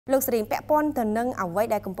លោកស្រីពាក់ព័ន្ធទៅនឹងអ្វី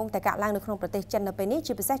ដែលកំពុងតែកាត់ឡើងនៅក្នុងប្រទេសចិននៅពេលនេះ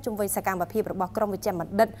ជាពិសេសជុំវិញសកម្មភាពរបស់ក្រមវិជ្ជាប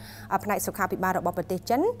ណ្ឌិតផ្នែកសុខាភិបាលរបស់ប្រទេស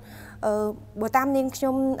ចិនបើតាមនាងខ្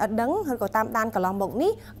ញុំដឹងឬក៏តាមដានកន្លងមក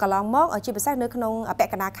នេះកន្លងមកជាពិសេសនៅក្នុងពា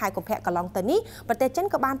ក់កណ្ដាលខែកុម្ភៈកន្លងទៅនេះប្រទេសចិន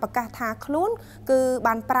ក៏បានប្រកាសថាខ្លួនគឺ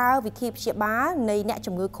បានប្រើវិធីព្យាបាលនៃអ្នក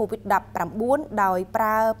ជំងឺ COVID-19 ដោយប្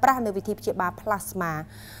រើប្រាស់នៅវិធីព្យាបាល plasma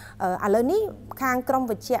ឥឡូវនេះខាងក្រម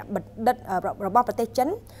វិជ្ជាបណ្ឌិតរបស់ប្រទេសចិន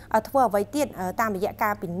ធ្វើអ្វីទៀតតាមរយៈកា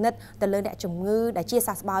រពិនិត្យទៅលើអ្នកជំងឺដែលជា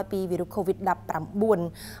សះស្បើយពីវីរុស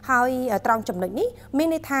COVID-19 ហើយត្រង់ចំណុចនេះមាន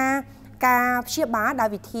ន័យថាការព្យាបាលដោយ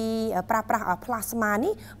វិធីប្រើប្រាស់ plasma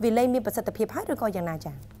នេះវាលែងមានប្រសិទ្ធភាពហើយឬក៏យ៉ាងណា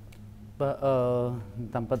ចា៎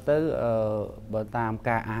តាមពិតទៅបើតាម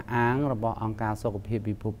ការអះអាងរបស់អង្គការសុខភាព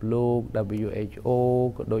ពិភពលោក WHO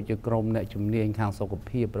ក៏ដូចជាក្រុមអ្នកជំនាញខាងសុខ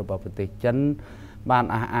ភាពរបស់ប្រទេសចិនបាន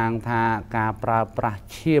អះអាងថាការប្រើប្រាស់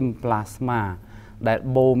ឈាម plasma ដែល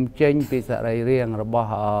បូមចេញពីសរីរាង្គរបស់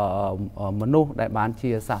មនុស្សដែលបាន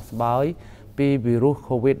ជាសះស្បើយពីវីរុស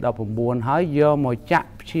COVID-19 ហើយយកមកចាក់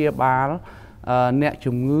ព្យាបាលអ្នក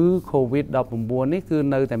ជំងឺ COVID-19 នេះគឺ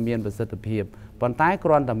នៅតែមានប្រសិទ្ធភាពប៉ុន្តែគ្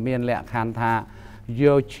រាន់តែមានលក្ខខណ្ឌថាយ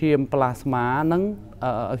កឈាម plasma នឹង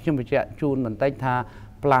ខ្ញុំបញ្ជាក់ជូនបន្តិចថា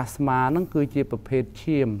plasma នឹងគឺជាប្រភេទ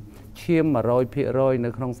ឈាម 100% នៅ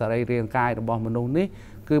ក្នុងសរីរាង្គកាយរបស់មនុស្សនេះ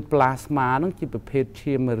គឺ plasma នឹងជាប្រភេទ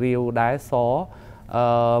ឈាមរាវដែលស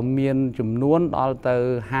មានចំនួនដល់ទៅ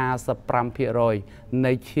 55%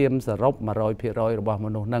 នៃឈាមសរុប 100% របស់ម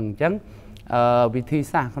នុស្សនឹងអញ្ចឹងវិធី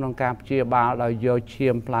សាស្ត្រក្នុងការព្យាបាលដោយយកឈា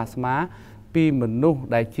ម plasma ពីមនុស្ស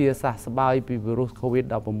ដែលជាសះស្បើយពីវីរុស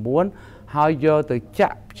COVID-19 ហើយយកទៅចា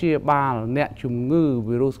ក់ព្យាបាលអ្នកជំងឺ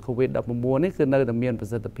វីរុស COVID-19 នេះគឺនៅតែមានប្រ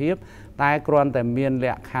សិទ្ធភាពតែគ្រាន់តែមានល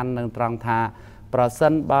ក្ខខណ្ឌនឹងត្រង់ថាប្រសិ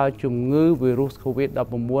នបើជំងឺវីរុស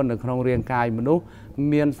COVID-19 នៅក្នុងរាងកាយមនុស្ស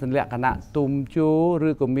មានលក្ខណៈទុំជោឬ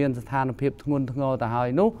ក៏មានស្ថានភាពធ្ងន់ធ្ងរទៅហើយ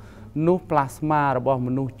នោះ plasma របស់ម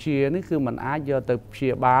នុស្សជានេះគឺมันអាចយកទៅព្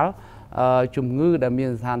យាបាលជំងឺដែលមាន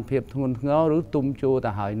ស្ថានភាពធ្ងន់ធ្ងរឬទុំជោ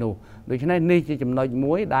ទៅហើយនោះដូច្នេះនេះជាចំណុច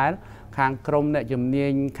មួយដែលខាងក្រមអ្នកជំនា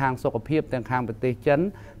ញខាងសុខភាពទាំងខាងប្រទេសចិន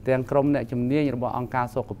ទាំងក្រមអ្នកជំនាញរបស់អង្គការ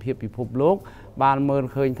សុខភាពពិភពលោកបានមើល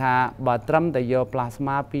ឃើញថាបើត្រឹមតែយក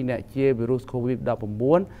plasma ពីអ្នកជាវីរុស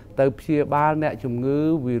COVID-19 ទៅព្យាបាលអ្នកជំងឺ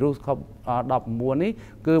វីរុស COVID-19 នេះ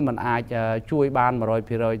គឺมันអាចជួយបាន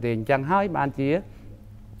 100% ទេអញ្ចឹងហើយបានជា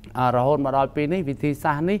រហូតមកដល់ពេលនេះវិធី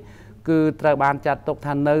សាស្ត្រនេះគឺត្រូវបានចាត់ទុក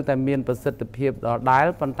ថានៅតែមានប្រសិទ្ធភាពដដែល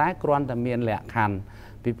ប៉ុន្តែគ្រាន់តែមានលក្ខខណ្ឌ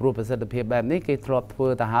ពីព្រោះប្រសិទ្ធភាពបែបនេះគេធ្លាប់ធ្វើ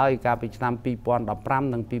ទៅហើយកាលពីឆ្នាំ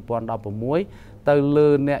2015និង2016ទៅលើ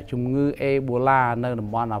អ្នកជំងឺអេបូឡានៅតំ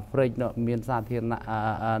បន់អាហ្វ្រិកមានសាធារណៈ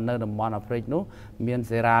នៅតំបន់អាហ្វ្រិកនោះមាន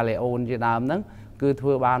សេរ៉ាឡេអូនជាដើមហ្នឹងគឺធ្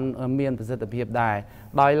វើបានមានប្រសិទ្ធភាពដែរ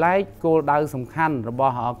ដោយឡែកគោលដៅសំខាន់រប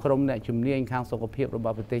ស់ក្រមអ្នកជំនាញខាងសុខភាពរប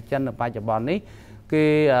ស់ប្រទេសចិននៅបច្ចុប្បន្ននេះគេ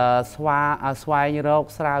ស្វែងរក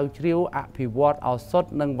ស្រាវជ្រាវអភិវឌ្ឍឱសថ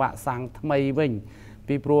និងវ៉ាក់សាំងថ្មីវិញ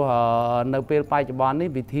ពីព្រោះនៅពេលបច្ចុប្បន្ននេះ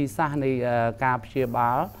វិធីសាស្ត្រនៃការព្យា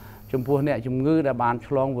បាលចំពោះអ្នកជំងឺដែលបាន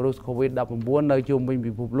ឆ្លងវីរុស COVID-19 នៅជុំវិញ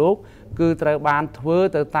ពិភពលោកគឺត្រូវបានធ្វើ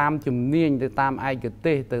ទៅតាមជំនាញទៅតាមឯក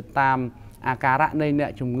ទេសទៅតាមអាការៈនៃអ្នក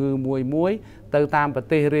ជំងឺមួយទៅតាមប្រ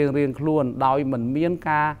ទេសរៀងៗខ្លួនដោយមិនមាន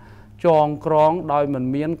ការចងក្រងដោយមិន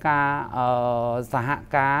មានការសហ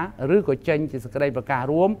ការឬក៏ចេញជាសេចក្តីប្រកាស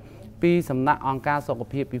រួមពីសំណាក់អង្គការសុខ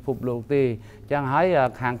ភាពពិភពលោកទេអញ្ចឹងហើយ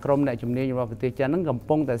ខាងក្រមអ្នកជំនាញរបស់ប្រទេសចិនហ្នឹងកំ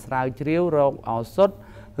ពុងតែស្រាវជ្រាវរកឱសថ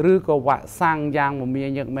ឬក៏វ៉ាក់សាំងយ៉ាងមមា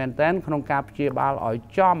ញឹកមែនទែនក្នុងការព្យាបាលឲ្យ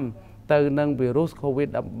ចំទៅនឹងវីរុស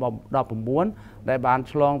COVID-19 ដែលបាន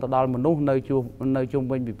ឆ្លងទៅដល់មនុស្សនៅជុំ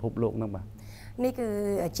វិញពិភពលោកហ្នឹងបាទនេះគឺ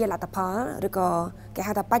ជាលទ្ធផលឬក៏គេ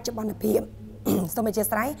ហៅថាបច្ចុប្បន្នភាពសូមអធិ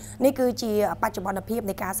ស្ឋាននេះគឺជាបច្ចុប្បន្នភាព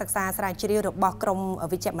នៃការសិក្សាស្រាវជ្រាវរបស់ក្រម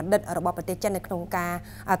វិជ្ជាបណ្ឌិតរបស់ប្រទេសចិននៅក្នុងការ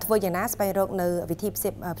ធ្វើយ៉ាងណាស្វែងរកនៅវិធី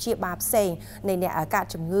ព្យាបាលផ្សេងនៃអ្នកកើត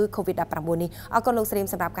ជំងឺ COVID-19 នេះអរគុណលោកស្រី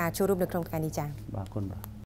សម្រាប់ការចូលរួមនៅក្នុងថ្ងៃនេះចា៎បាទអរគុណបាទ